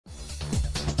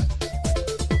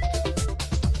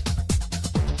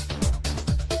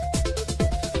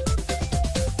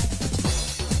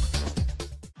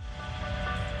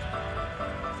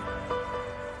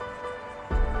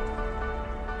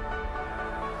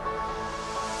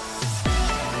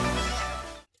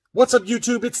What's up,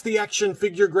 YouTube? It's the Action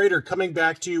Figure Grader coming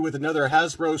back to you with another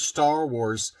Hasbro Star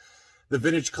Wars, the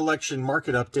Vintage Collection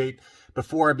Market Update.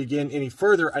 Before I begin any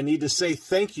further, I need to say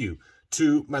thank you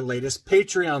to my latest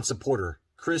Patreon supporter,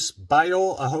 Chris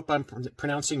Bayol. I hope I'm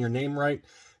pronouncing your name right.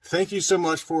 Thank you so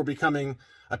much for becoming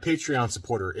a Patreon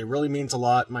supporter. It really means a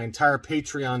lot. My entire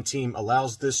Patreon team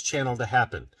allows this channel to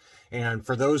happen. And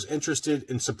for those interested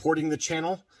in supporting the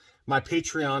channel, my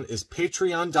Patreon is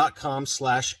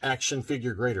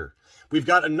patreon.com/actionfiguregrader. We've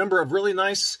got a number of really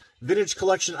nice vintage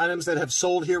collection items that have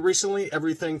sold here recently.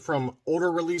 Everything from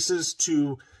older releases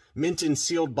to mint and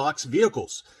sealed box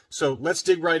vehicles. So let's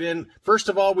dig right in. First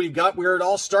of all, we've got where it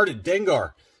all started,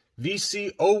 Dengar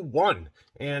VC01.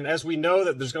 And as we know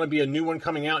that there's going to be a new one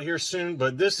coming out here soon,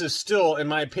 but this is still, in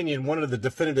my opinion, one of the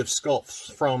definitive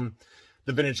sculpts from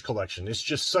the vintage collection. It's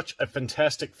just such a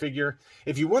fantastic figure.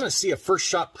 If you want to see a first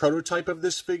shot prototype of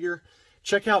this figure,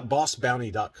 check out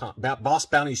bossbounty.com, Boss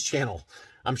Bounty's channel.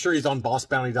 I'm sure he's on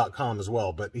bossbounty.com as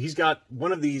well, but he's got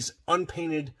one of these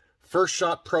unpainted first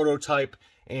shot prototype,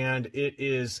 and it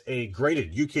is a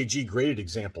graded, UKG graded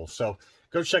example. So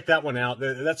go check that one out.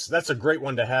 That's a great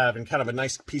one to have and kind of a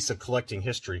nice piece of collecting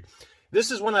history. This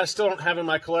is one I still don't have in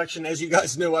my collection. As you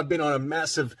guys know, I've been on a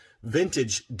massive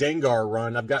vintage Dengar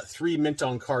run. I've got 3 mint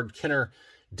on card Kenner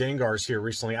Dengars here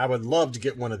recently. I would love to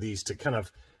get one of these to kind of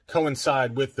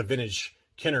coincide with the vintage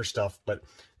Kenner stuff. But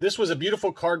this was a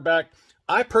beautiful card back.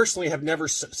 I personally have never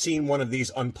seen one of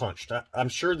these unpunched. I'm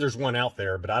sure there's one out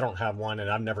there, but I don't have one and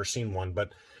I've never seen one.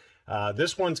 But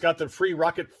this one's got the free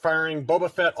rocket firing Boba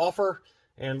Fett offer.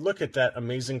 And look at that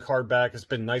amazing card back. It's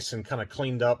been nice and kind of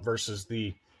cleaned up versus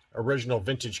the original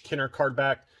vintage Kenner card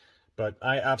back, but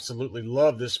I absolutely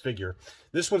love this figure.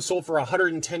 This one sold for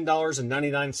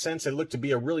 $110.99. It looked to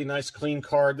be a really nice clean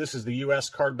card. This is the US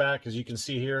card back, as you can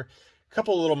see here. A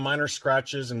couple of little minor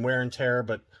scratches and wear and tear,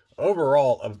 but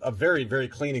overall a very, very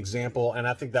clean example, and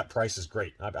I think that price is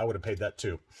great. I would have paid that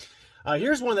too.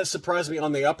 Here's one that surprised me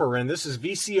on the upper end. This is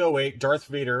VC08 Darth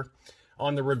Vader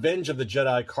on the Revenge of the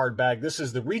Jedi card bag. This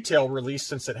is the retail release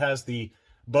since it has the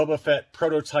Boba Fett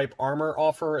prototype armor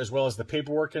offer, as well as the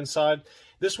paperwork inside.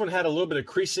 This one had a little bit of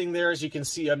creasing there, as you can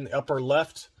see on the upper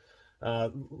left.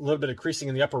 A little bit of creasing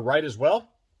in the upper right as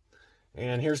well.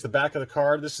 And here's the back of the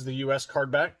card. This is the US card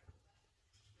back.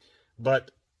 But,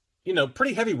 you know,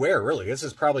 pretty heavy wear, really. This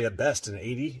is probably at best an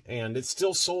 80, and it's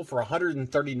still sold for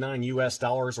 $139 US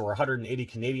dollars or 180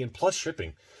 Canadian plus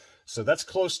shipping. So that's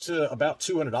close to about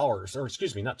 $200, or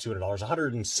excuse me, not $200,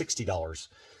 $160.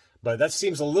 But that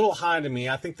seems a little high to me.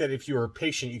 I think that if you were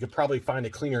patient, you could probably find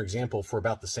a cleaner example for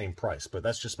about the same price. But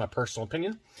that's just my personal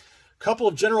opinion. A couple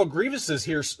of General Grievuses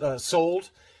here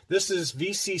sold. This is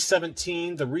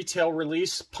VC17, the retail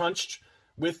release, punched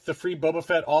with the free Boba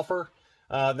Fett offer.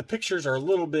 The pictures are a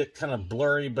little bit kind of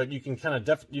blurry, but you can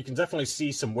definitely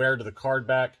see some wear to the card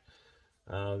back.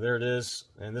 There it is,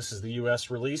 and this is the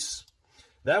US release.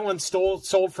 That one sold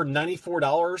for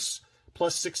 $94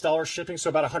 plus $6 shipping, so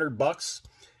about $100.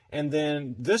 And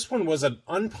then this one was an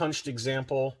unpunched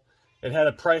example. It had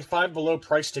a price 5 below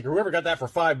price sticker. Whoever got that for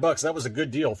 $5, that was a good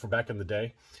deal for back in the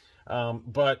day.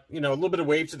 But you know, a little bit of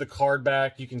wave to the card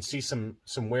back. You can see some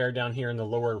wear down here in the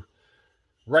lower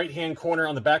right-hand corner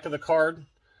on the back of the card.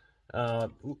 A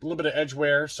little bit of edge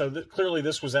wear. So clearly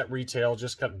this was at retail,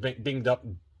 just got binged up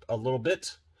a little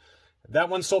bit. That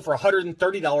one sold for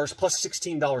 $130 plus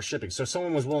 $16 shipping. So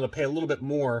someone was willing to pay a little bit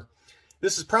more.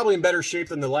 This is probably in better shape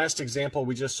than the last example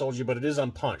we just sold you, but it is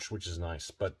unpunched, which is nice.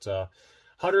 But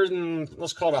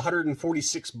let's call it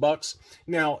 $146.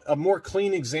 Now, a more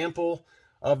clean example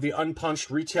of the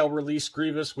unpunched retail release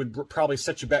Grievous would probably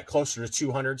set you back closer to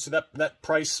 $200. So that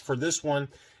price for this one,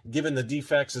 given the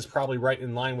defects, is probably right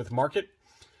in line with market.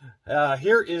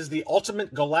 Here is the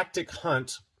Ultimate Galactic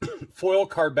Hunt foil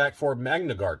card back for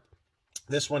Magna Guard.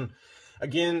 This one,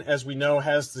 again, as we know,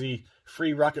 has the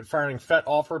free rocket firing Fett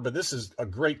offer, but this is a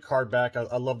great card back.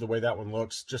 I love the way that one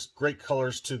looks. Just great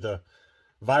colors to the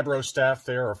vibro staff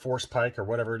there, or force pike, or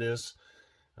whatever it is.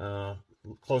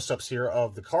 Close-ups here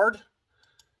of the card.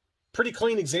 Pretty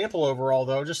clean example overall,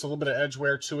 though. Just a little bit of edge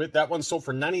wear to it. That one sold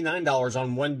for $99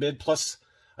 on one bid, plus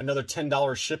another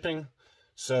 $10 shipping.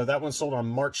 So that one sold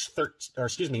on May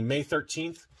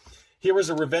 13th. Here was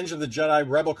a Revenge of the Jedi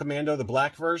Rebel Commando, the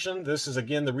black version. This is,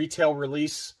 again, the retail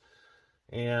release.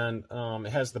 And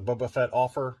it has the Boba Fett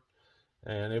offer.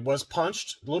 And it was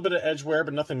punched. A little bit of edge wear,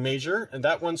 but nothing major. And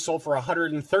that one sold for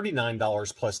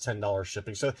 $139 plus $10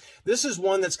 shipping. So this is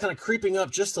one that's kind of creeping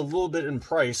up just a little bit in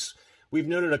price. We've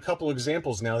noted a couple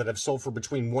examples now that have sold for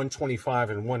between $125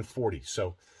 and $140.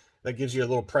 So that gives you a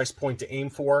little price point to aim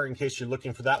for in case you're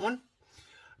looking for that one.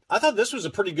 I thought this was a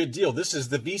pretty good deal. This is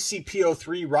the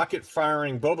VCP03 rocket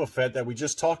firing Boba Fett that we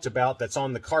just talked about that's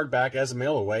on the card back as a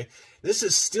mail away. This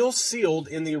is still sealed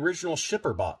in the original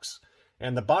shipper box.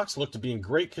 And the box looked to be in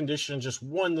great condition. Just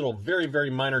one little very, very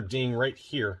minor ding right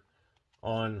here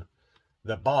on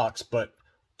the box. But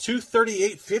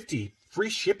 $238.50 free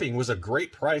shipping was a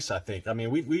great price, I think. I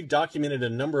mean, we've documented a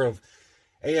number of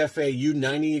AFA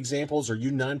U90 examples or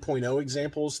U9.0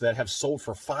 examples that have sold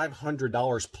for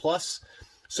 $500 plus.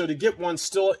 So to get one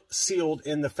still sealed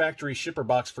in the factory shipper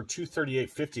box for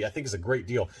 $238.50, I think is a great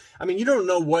deal. I mean, you don't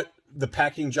know what the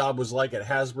packing job was like at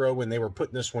Hasbro when they were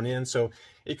putting this one in, so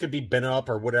it could be bent up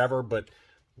or whatever, but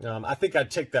I think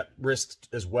I'd take that risk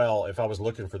as well if I was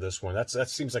looking for this one. That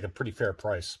seems like a pretty fair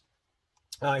price.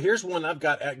 Here's one I've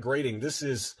got at grading. This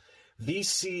is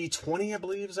VC20, I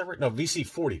believe, is that right? No,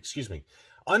 VC40, excuse me.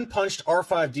 Unpunched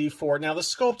R5D4. Now, the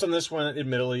sculpt on this one,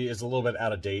 admittedly, is a little bit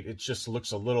out of date. It just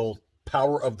looks a little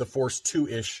Power of the Force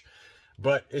 2-ish,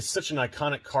 but it's such an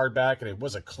iconic card back, and it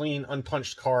was a clean,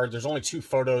 unpunched card. There's only 2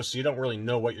 photos, so you don't really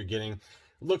know what you're getting. It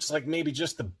looks like maybe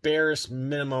just the barest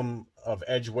minimum of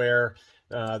edge wear.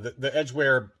 The edge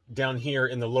wear down here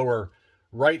in the lower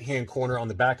right-hand corner on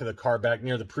the back of the card back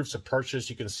near the proofs of purchase,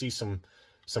 you can see some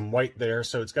white there,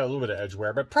 so it's got a little bit of edge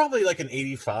wear, but probably like an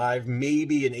 85,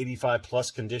 maybe an 85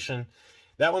 plus condition.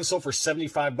 That one sold for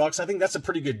 $75. I think that's a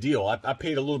pretty good deal. I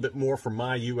paid a little bit more for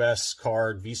my US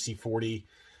card, VC40,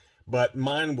 but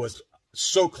mine was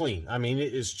so clean. I mean,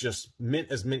 it is just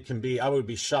mint as mint can be. I would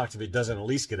be shocked if it doesn't at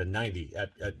least get a 90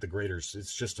 at the graders.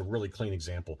 It's just a really clean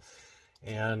example.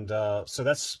 And so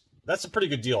that's a pretty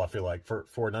good deal, I feel like,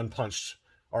 for an unpunched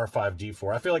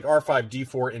R5D4. I feel like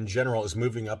R5D4 in general is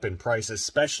moving up in price,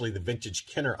 especially the vintage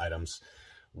Kenner items.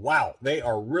 Wow, they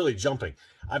are really jumping.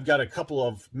 I've got a couple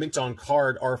of mint on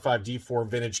card R5D4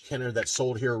 vintage Kenner that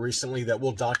sold here recently that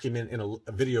we'll document in a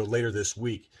video later this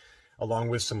week, along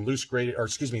with some loose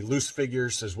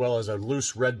figures, as well as a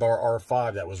loose red bar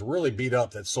R5 that was really beat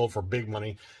up that sold for big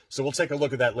money. So we'll take a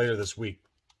look at that later this week.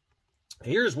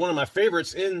 Here's one of my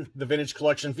favorites in the vintage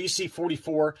collection,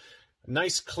 VC44.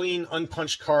 Nice, clean,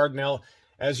 unpunched card. Now,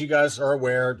 as you guys are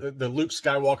aware, the Luke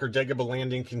Skywalker Dagobah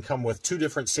landing can come with 2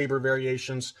 different saber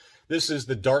variations. This is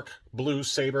the dark blue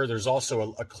saber. There's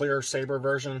also a clear saber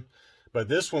version. But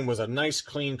this one was a nice,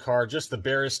 clean card, just the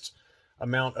barest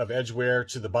amount of edge wear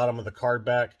to the bottom of the card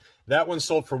back. That one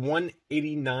sold for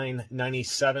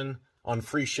 $189.97 on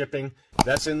free shipping.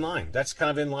 That's in line. That's kind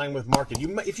of in line with market.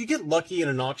 If you get lucky in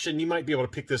an auction, you might be able to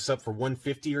pick this up for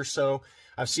 $150 or so.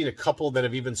 I've seen a couple that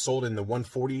have even sold in the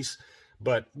 140s.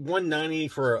 But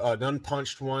 $190 for an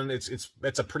unpunched one, it's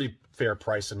a pretty fair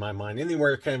price in my mind.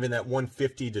 Anywhere kind of in that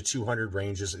 $150 to $200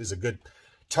 range is a good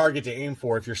target to aim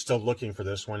for if you're still looking for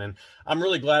this one. And I'm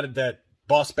really glad that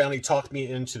Boss Bounty talked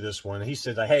me into this one. He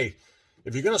said, hey,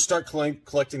 if you're going to start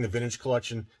collecting the vintage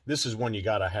collection, this is one you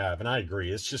got to have. And I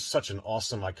agree. It's just such an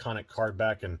awesome, iconic card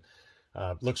back and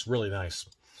looks really nice.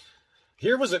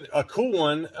 Here was a cool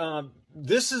one.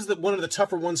 This is one of the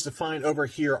tougher ones to find over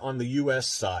here on the U.S.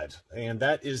 side, and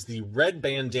that is the red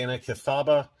bandana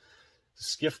Kithaba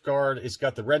skiff guard. It's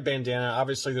got the red bandana.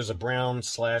 Obviously, there's a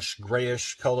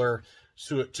brown/grayish color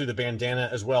to the bandana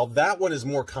as well. That one is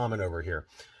more common over here.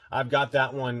 I've got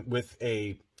that one with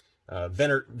a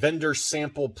vendor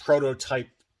sample prototype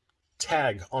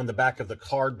tag on the back of the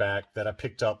card back that I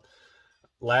picked up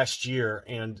last year.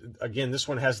 And again, this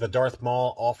one has the Darth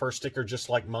Maul offer sticker just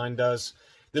like mine does.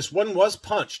 This one was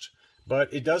punched,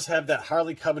 but it does have that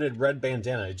highly coveted red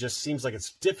bandana. It just seems like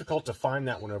it's difficult to find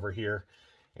that one over here.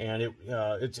 And it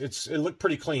looked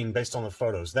pretty clean based on the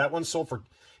photos. That one sold for,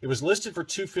 it was listed for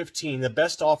 $215. The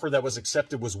best offer that was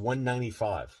accepted was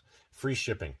 $195, free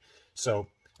shipping. So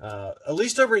at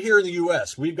least over here in the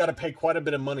U.S., we've got to pay quite a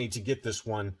bit of money to get this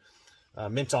one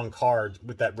mint on card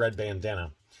with that red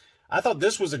bandana. I thought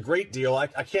this was a great deal. I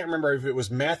can't remember if it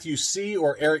was Matthew C.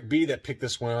 or Eric B. that picked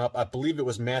this one up. I believe it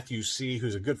was Matthew C.,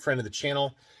 who's a good friend of the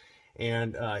channel.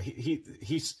 And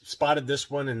he spotted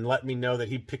this one and let me know that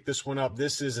he picked this one up.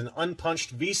 This is an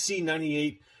unpunched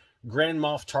VC98 Grand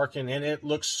Moff Tarkin, and it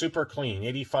looks super clean,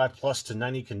 85 plus to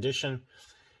 90 condition.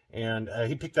 And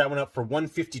he picked that one up for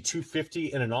 $152.50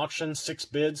 in an auction, 6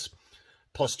 bids,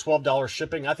 plus $12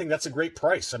 shipping. I think that's a great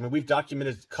price. I mean, we've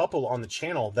documented a couple on the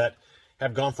channel that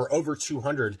have gone for over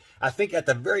 $200. I think at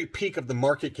the very peak of the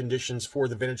market conditions for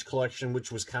the vintage collection,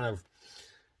 which was kind of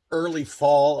early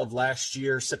fall of last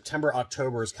year, September,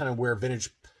 October is kind of where vintage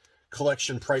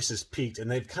collection prices peaked, and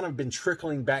they've kind of been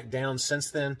trickling back down since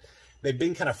then. They've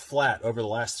been kind of flat over the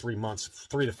last 3 months,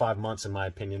 3 to 5 months, in my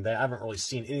opinion. I haven't really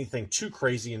seen anything too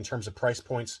crazy in terms of price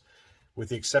points, with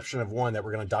the exception of one that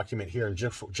we're going to document here in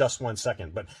just 1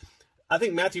 second. But I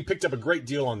think Matthew picked up a great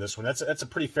deal on this one. That's a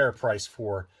pretty fair price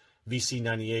for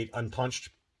VC98 unpunched.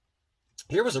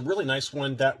 Here was a really nice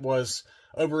one that was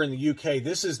over in the UK.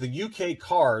 This is the UK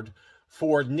card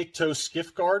for Nikto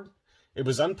Skiff Guard. It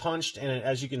was unpunched, and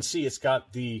as you can see, it's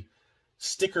got the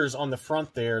stickers on the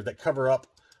front there that cover up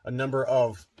a number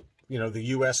of, you know, the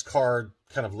US card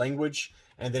kind of language.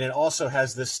 And then it also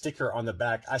has this sticker on the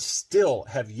back. I still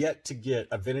have yet to get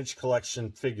a vintage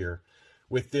collection figure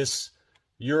with this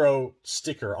Euro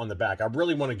sticker on the back. I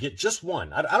really want to get just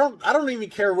one. I don't even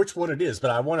care which one it is, but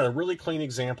I want a really clean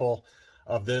example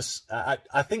of this.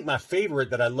 I think my favorite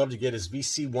that I'd love to get is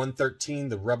VC113,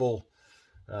 the Rebel,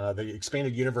 the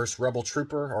Expanded Universe Rebel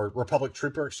Trooper, or Republic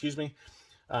Trooper, excuse me.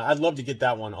 I'd love to get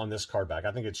that one on this card back.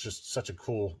 I think it's just such a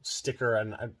cool sticker,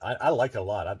 and I like it a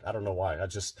lot. I don't know why.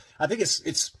 I think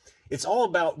it's all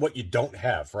about what you don't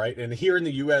have, right? And here in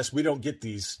the U.S., we don't get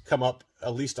these come up,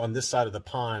 at least on this side of the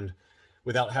pond,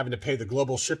 without having to pay the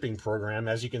global shipping program.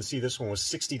 As you can see, this one was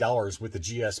 $60 with the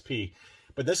GSP.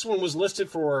 But this one was listed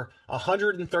for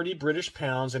 130 British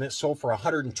pounds, and it sold for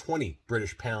 120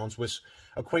 British pounds, which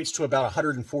equates to about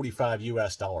 145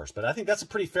 US dollars. But I think that's a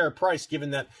pretty fair price,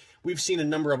 given that we've seen a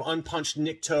number of unpunched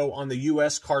Nikto on the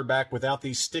US card back without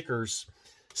these stickers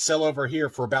sell over here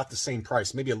for about the same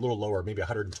price, maybe a little lower, maybe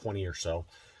 120 or so.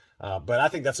 But I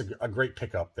think that's a great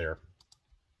pickup there.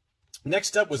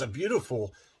 Next up was a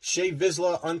beautiful Shea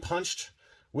Vizsla unpunched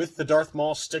with the Darth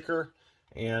Maul sticker.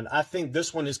 And I think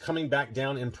this one is coming back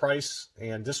down in price.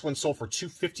 And this one sold for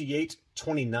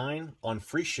 $258.29 on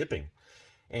free shipping.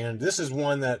 And this is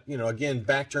one that, you know, again,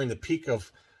 back during the peak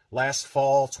of last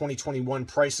fall, 2021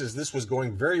 prices, this was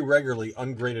going very regularly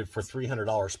ungraded for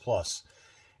 $300 plus.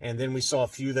 And then we saw a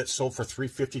few that sold for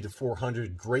 $350 to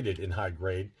 $400 graded in high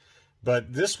grade.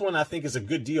 But this one, I think, is a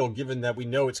good deal, given that we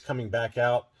know it's coming back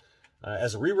out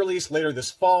as a re-release later this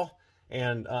fall.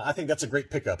 And I think that's a great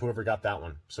pickup, whoever got that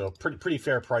one. So pretty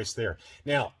fair price there.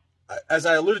 Now, as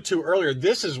I alluded to earlier,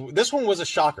 this one was a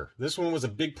shocker. This one was a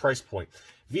big price point.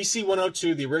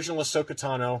 VC102, the original Ahsoka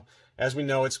Tano, as we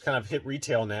know, it's kind of hit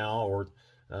retail now, or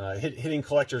hitting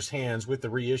collectors' hands with the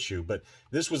reissue. But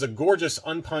this was a gorgeous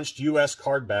unpunched U.S.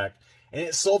 card back, and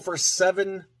it sold for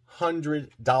 $700.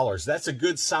 That's a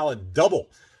good solid double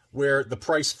where the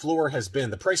price floor has been.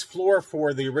 The price floor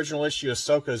for the original issue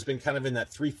Ahsoka has been kind of in that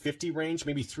 $350 range,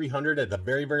 maybe $300 at the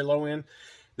very, very low end.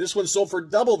 This one sold for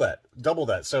double that.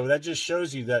 So that just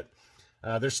shows you that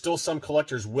there's still some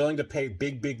collectors willing to pay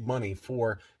big money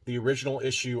for the original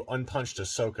issue unpunched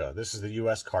Ahsoka. This is the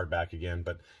U.S. card back again,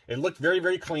 but it looked very,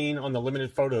 very clean on the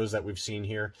limited photos that we've seen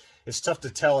here. It's tough to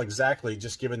tell exactly,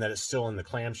 just given that it's still in the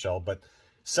clamshell, but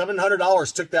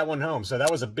 $700 took that one home. So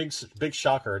that was a big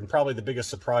shocker, and probably the biggest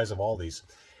surprise of all these.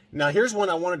 Now, here's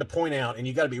one I wanted to point out, and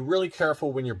you got to be really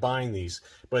careful when you're buying these.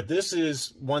 But this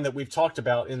is one that we've talked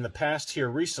about in the past here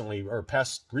recently, or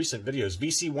past recent videos.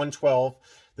 VC112,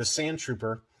 the Sand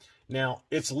Trooper. Now,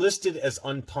 it's listed as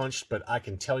unpunched, but I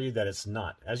can tell you that it's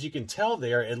not. As you can tell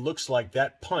there, it looks like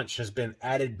that punch has been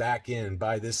added back in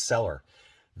by this seller.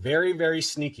 Very, very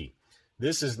sneaky.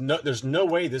 There's no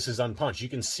way this is unpunched. You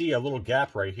can see a little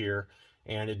gap right here,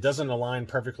 and it doesn't align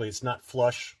perfectly. It's not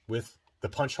flush with the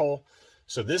punch hole.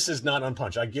 So this is not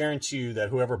unpunched. I guarantee you that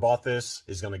whoever bought this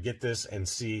is going to get this and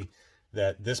see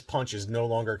that this punch is no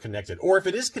longer connected. Or if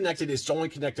it is connected, it's only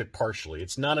connected partially.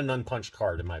 It's not an unpunched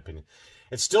card, in my opinion.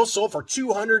 It's still sold for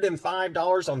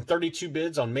 $205 on 32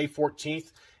 bids on May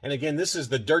 14th. And again, this is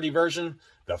the dirty version,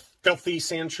 the filthy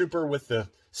Sand Trooper with the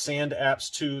sand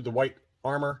apps to the white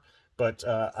armor. But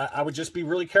I would just be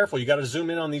really careful. You got to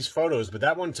zoom in on these photos. But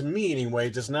that one, to me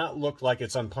anyway, does not look like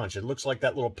it's unpunched. It looks like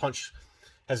that little punch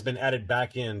has been added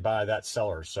back in by that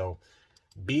seller. So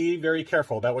be very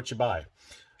careful about what you buy.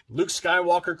 Luke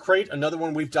Skywalker crate, another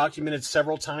one we've documented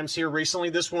several times here recently.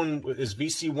 This one is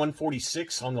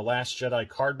VC146 on the Last Jedi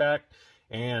card back.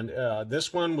 And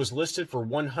this one was listed for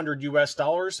 $100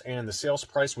 US, and the sales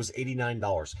price was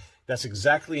 $89. That's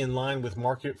exactly in line with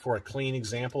market for a clean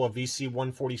example of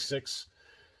VC146.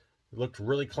 It looked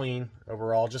really clean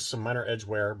overall, just some minor edge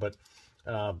wear, but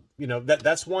you know,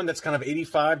 that's one that's kind of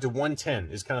 85 to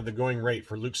 110 is kind of the going rate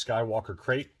for Luke Skywalker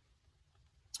crate.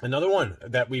 Another one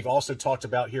that we've also talked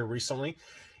about here recently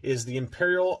is the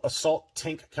Imperial Assault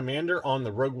Tank Commander on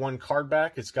the Rogue One card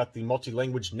back. It's got the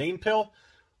multi-language name pill.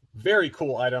 Very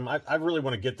cool item. I really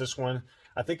want to get this one.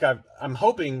 I think I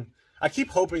keep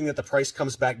hoping that the price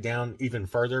comes back down even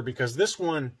further, because this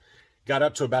one got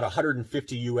up to about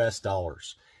 $150 US.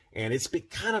 And it's been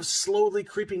kind of slowly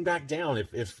creeping back down.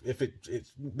 If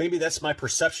maybe that's my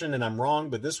perception and I'm wrong,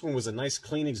 but this one was a nice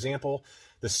clean example.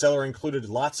 The seller included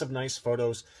lots of nice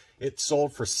photos. It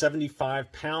sold for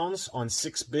 75 pounds on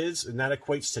 6 bids, and that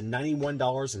equates to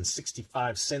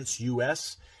 $91.65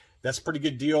 US. That's a pretty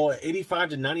good deal. 85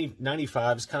 to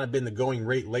 95 has kind of been the going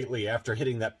rate lately after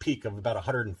hitting that peak of about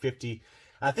 150.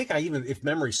 I think if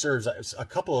memory serves, a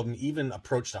couple of them even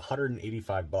approached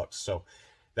 185 bucks. So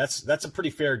that's a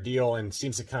pretty fair deal, and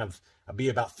seems to kind of be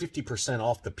about 50%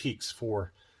 off the peaks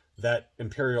for that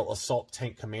Imperial Assault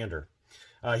Tank Commander.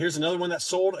 Here's another one that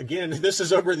sold. Again, this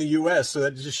is over in the U.S., so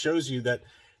that just shows you that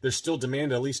there's still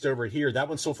demand, at least over here. That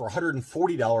one sold for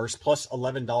 $140 plus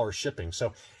 $11 shipping.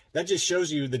 So that just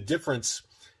shows you the difference.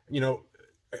 You know,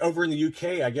 over in the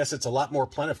UK, I guess it's a lot more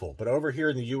plentiful. But over here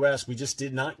in the U.S., we just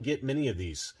did not get many of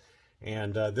these.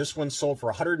 And this one sold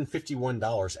for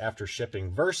 $151 after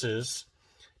shipping versus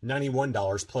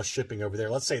 $91 plus shipping over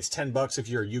there. Let's say it's 10 bucks if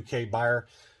you're a UK buyer.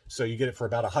 So you get it for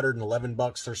about 111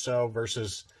 bucks or so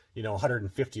versus, you know,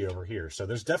 150 over here. So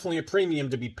there's definitely a premium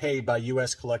to be paid by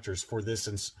U.S. collectors for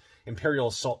this Imperial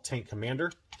Assault Tank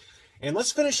Commander. And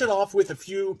let's finish it off with a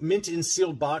few mint and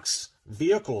sealed box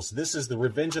vehicles. This is the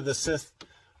Revenge of the Sith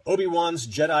Obi-Wan's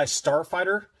Jedi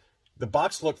Starfighter. The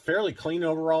box looked fairly clean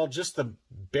overall, just the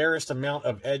barest amount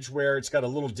of edge wear. It's got a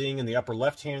little ding in the upper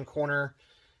left-hand corner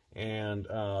and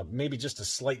maybe just a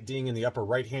slight ding in the upper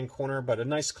right-hand corner, but a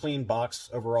nice clean box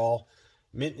overall.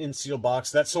 Mint and sealed box.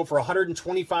 That sold for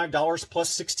 $125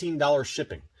 plus $16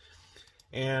 shipping.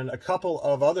 And a couple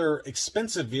of other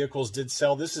expensive vehicles did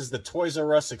sell. This is the Toys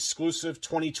R Us exclusive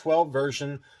 2012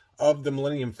 version of the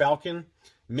Millennium Falcon.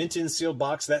 Mint and sealed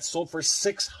box. That sold for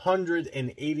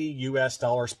 $680 US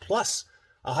plus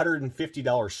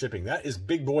 $150 shipping. That is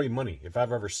big boy money if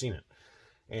I've ever seen it.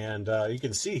 And you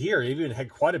can see here, it even had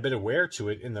quite a bit of wear to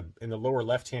it in the lower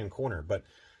left-hand corner. But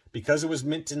because it was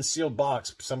mint and sealed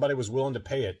box, somebody was willing to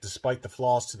pay it despite the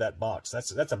flaws to that box.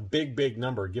 That's a big, big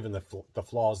number given the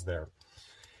flaws there.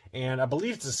 And I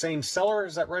believe it's the same seller.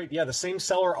 Is that right? Yeah, the same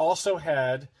seller also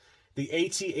had the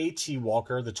AT-AT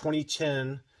Walker, the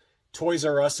 2010 Toys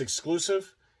R Us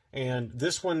exclusive. And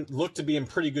this one looked to be in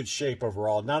pretty good shape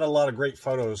overall. Not a lot of great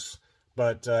photos,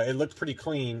 but it looked pretty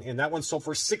clean. And that one sold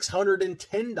for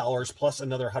 $610 plus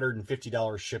another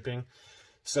 $150 shipping.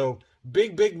 So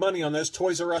big, big money on those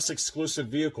Toys R Us exclusive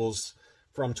vehicles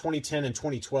from 2010 and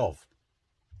 2012.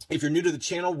 If you're new to the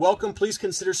channel, welcome. Please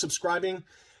consider subscribing.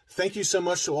 Thank you so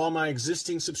much to all my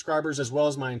existing subscribers as well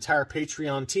as my entire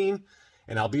Patreon team.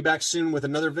 And I'll be back soon with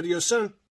another video soon.